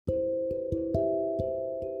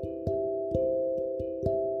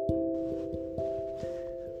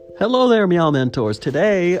Hello there, Meow Mentors.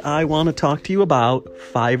 Today, I want to talk to you about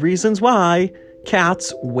 5 reasons why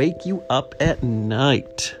cats wake you up at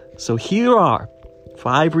night. So here are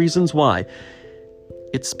 5 reasons why.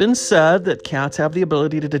 It's been said that cats have the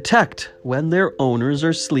ability to detect when their owners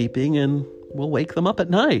are sleeping and will wake them up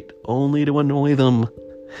at night, only to annoy them.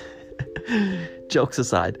 Jokes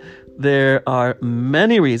aside, there are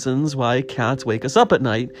many reasons why cats wake us up at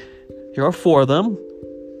night. Here are 4 of them.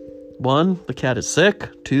 1, the cat is sick.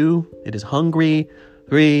 2, it is hungry.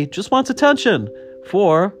 3, just wants attention.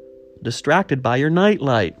 4, distracted by your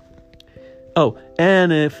nightlight. Oh,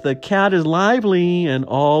 and if the cat is lively and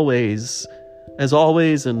as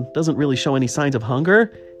always, and doesn't really show any signs of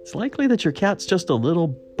hunger, it's likely that your cat's just a little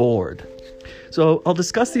bored. So I'll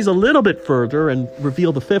discuss these a little bit further and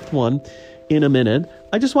reveal the 5th one in a minute.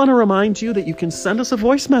 I just want to remind you that you can send us a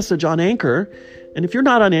voice message on Anchor. And if you're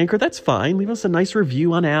not on Anchor, that's fine. Leave us a nice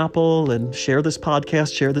review on Apple and share this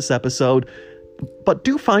podcast, share this episode. But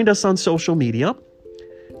do find us on social media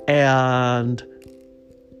and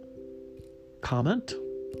comment,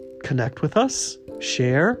 connect with us,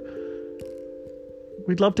 share.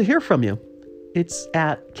 We'd love to hear from you. It's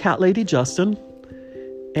at Cat Lady Justin,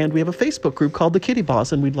 and we have a Facebook group called The Kitty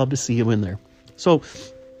Boss, and we'd love to see you in there. So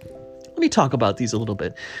let me talk about these a little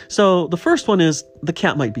bit. So the first one is the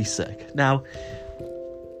cat might be sick. Now,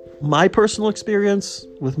 my personal experience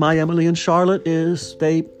with my Emily and Charlotte is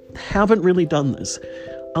they haven't really done this.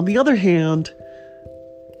 On the other hand,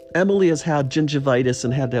 Emily has had gingivitis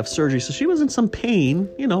and had to have surgery, so she was in some pain,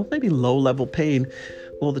 maybe low-level pain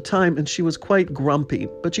all the time, and she was quite grumpy,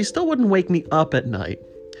 but she still wouldn't wake me up at night.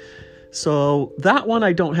 So that one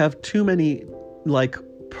I don't have too many,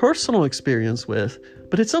 personal experience with,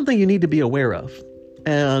 but it's something you need to be aware of.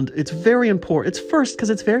 And it's very important. It's first because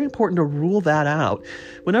it's very important to rule that out.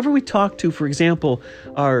 Whenever we talk to, for example,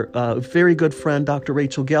 our very good friend, Dr.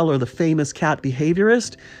 Rachel Geller, the famous cat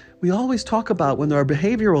behaviorist, we always talk about when there are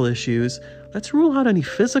behavioral issues, let's rule out any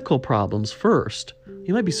physical problems first.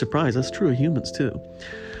 You might be surprised. That's true of humans too.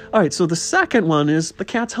 All right. So the second one is the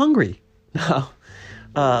cat's hungry. Now,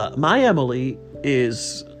 my Emily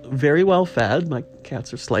is very well fed. My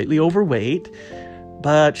cats are slightly overweight.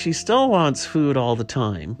 But she still wants food all the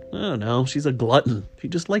time. I don't know. She's a glutton. She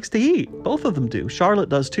just likes to eat. Both of them do. Charlotte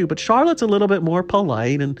does too. But Charlotte's a little bit more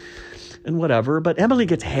polite and whatever. But Emily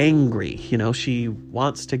gets hangry. She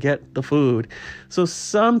wants to get the food. So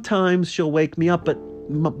sometimes she'll wake me up. But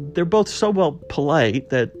they're both so well polite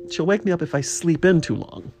that she'll wake me up if I sleep in too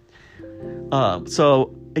long.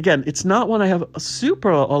 So again, it's not one I have a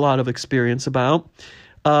lot of experience about.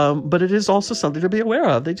 But it is also something to be aware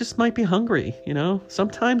of. They just might be hungry,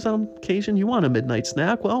 Sometimes on occasion you want a midnight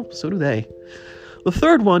snack. Well, so do they. The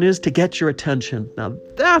third one is to get your attention. Now,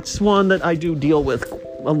 that's one that I do deal with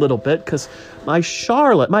a little bit because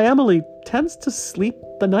my Emily tends to sleep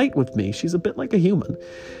the night with me. She's a bit like a human.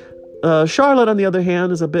 Charlotte, on the other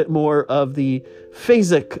hand, is a bit more of the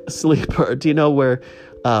phasic sleeper. Where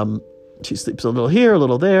she sleeps a little here, a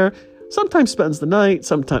little there. Sometimes spends the night,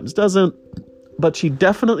 sometimes doesn't. But she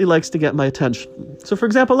definitely likes to get my attention. So, for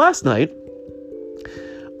example, last night,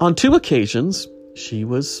 on 2 occasions, she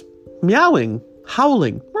was meowing,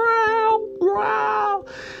 howling,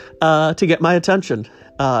 to get my attention.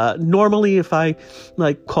 Normally, if I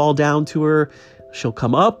call down to her, she'll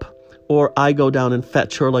come up, or I go down and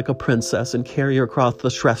fetch her like a princess and carry her across the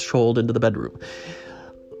threshold into the bedroom.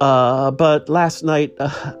 But last night,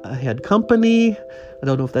 I had company. I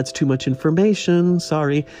don't know if that's too much information.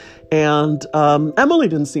 Sorry. And Emily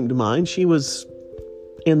didn't seem to mind. She was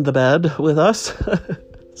in the bed with us.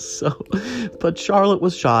 But Charlotte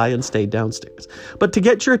was shy and stayed downstairs. But to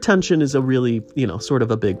get your attention is a really, sort of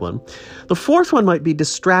a big one. The 4th one might be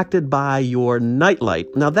distracted by your nightlight.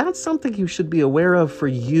 Now, that's something you should be aware of for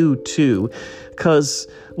you too. Because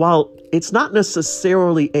while it's not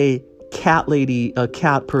necessarily a cat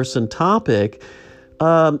person topic,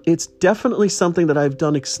 it's definitely something that I've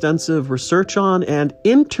done extensive research on and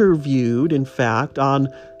interviewed, in fact, on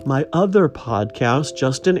my other podcast,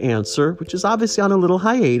 Just an Answer, which is obviously on a little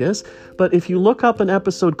hiatus. But if you look up an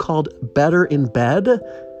episode called Better in Bed,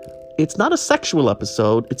 it's not a sexual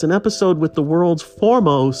episode. It's an episode with the world's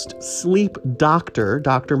foremost sleep doctor,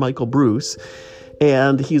 Dr. Michael Bruce.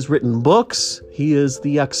 And he's written books. He is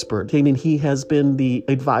the expert. I mean, he has been the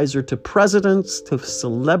advisor to presidents, to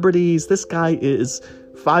celebrities. This guy is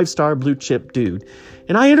 5-star blue chip dude.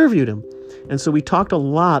 And I interviewed him. And so we talked a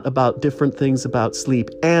lot about different things about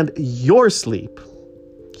sleep. And your sleep,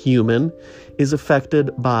 human, is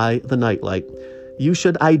affected by the nightlight. You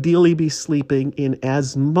should ideally be sleeping in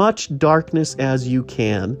as much darkness as you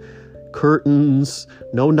can. Curtains,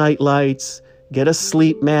 no night lights. Get a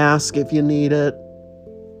sleep mask if you need it,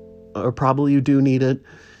 or probably you do need it.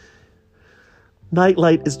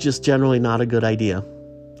 Nightlight is just generally not a good idea.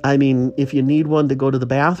 I mean, if you need one to go to the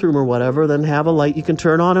bathroom or whatever, then have a light you can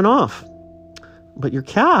turn on and off. But your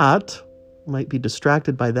cat might be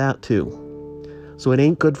distracted by that too. So it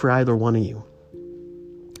ain't good for either one of you.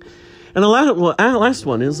 And the last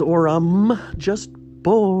one is, or I'm just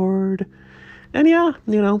bored. And yeah,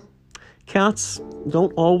 cats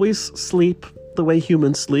don't always sleep the way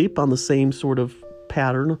humans sleep, on the same sort of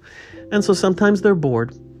pattern. And so sometimes they're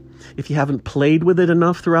bored. If you haven't played with it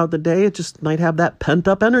enough throughout the day, it just might have that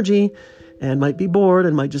pent-up energy and might be bored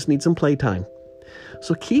and might just need some playtime.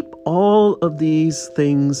 So keep all of these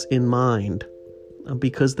things in mind,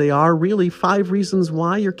 because they are really 5 reasons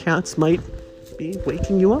why your cats might be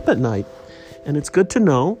waking you up at night. And it's good to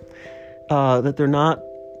know that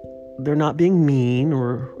they're not being mean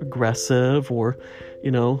or aggressive, or,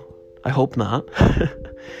 I hope not.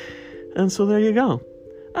 And so there you go.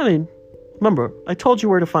 I mean, remember, I told you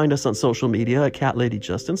where to find us on social media at Cat Lady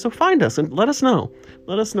Justin. So find us and let us know.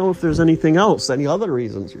 Let us know if there's anything else, any other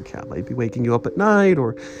reasons your cat might be waking you up at night,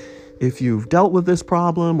 or if you've dealt with this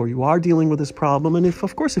problem, or you are dealing with this problem. And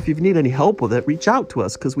if you need any help with it, reach out to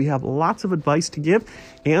us, because we have lots of advice to give.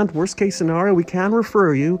 And worst case scenario, we can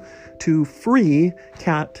refer you to free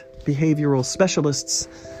cat behavioral specialists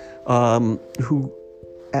who,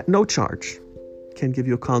 at no charge, can give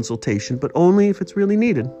you a consultation, but only if it's really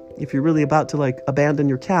needed. If you're really about to abandon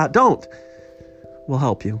your cat, don't. We'll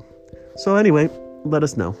help you. So anyway, let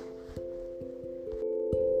us know.